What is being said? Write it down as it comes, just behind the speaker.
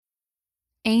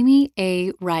Amy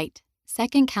A. Wright,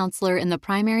 second counselor in the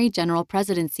primary general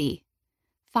presidency.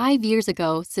 5 years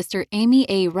ago, Sister Amy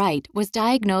A. Wright was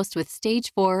diagnosed with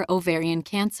stage 4 ovarian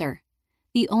cancer.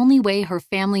 The only way her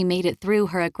family made it through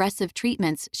her aggressive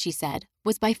treatments, she said,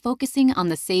 was by focusing on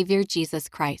the Savior Jesus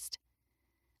Christ.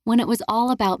 When it was all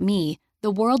about me,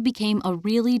 the world became a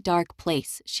really dark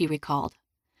place, she recalled.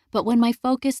 But when my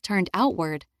focus turned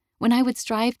outward, when I would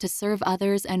strive to serve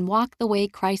others and walk the way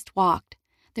Christ walked,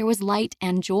 there was light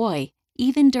and joy,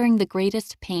 even during the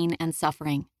greatest pain and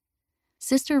suffering.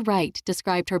 Sister Wright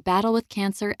described her battle with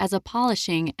cancer as a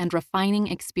polishing and refining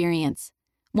experience,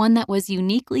 one that was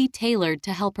uniquely tailored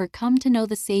to help her come to know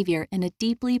the Savior in a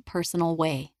deeply personal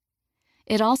way.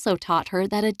 It also taught her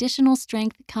that additional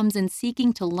strength comes in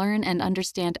seeking to learn and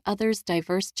understand others'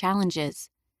 diverse challenges.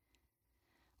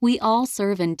 We all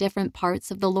serve in different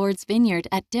parts of the Lord's vineyard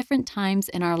at different times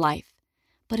in our life,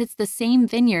 but it's the same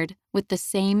vineyard with the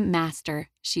same master,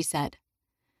 she said.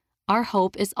 Our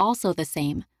hope is also the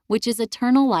same, which is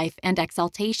eternal life and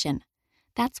exaltation.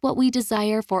 That's what we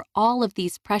desire for all of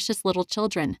these precious little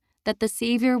children, that the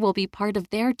Savior will be part of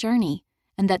their journey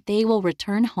and that they will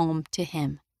return home to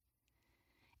Him.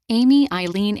 Amy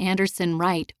Eileen Anderson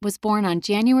Wright was born on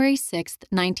January 6,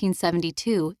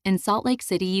 1972, in Salt Lake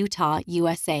City, Utah,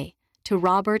 USA, to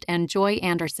Robert and Joy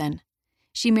Anderson.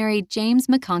 She married James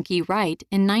McConkey Wright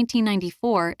in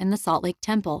 1994 in the Salt Lake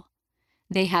Temple.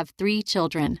 They have 3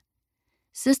 children.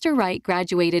 Sister Wright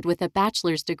graduated with a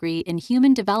bachelor's degree in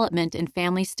Human Development and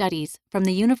Family Studies from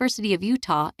the University of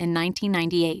Utah in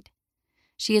 1998.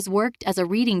 She has worked as a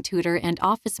reading tutor and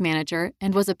office manager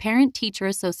and was a Parent-Teacher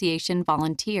Association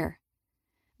volunteer.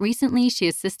 Recently, she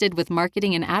assisted with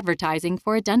marketing and advertising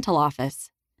for a dental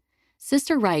office.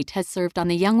 Sister Wright has served on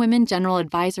the Young Women General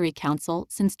Advisory Council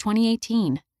since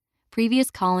 2018.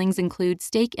 Previous callings include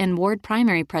Stake and Ward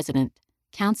Primary President,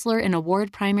 Counselor in a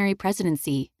Ward Primary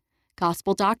Presidency,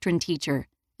 Gospel Doctrine Teacher,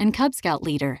 and Cub Scout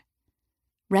Leader.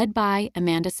 Read by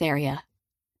Amanda Saria.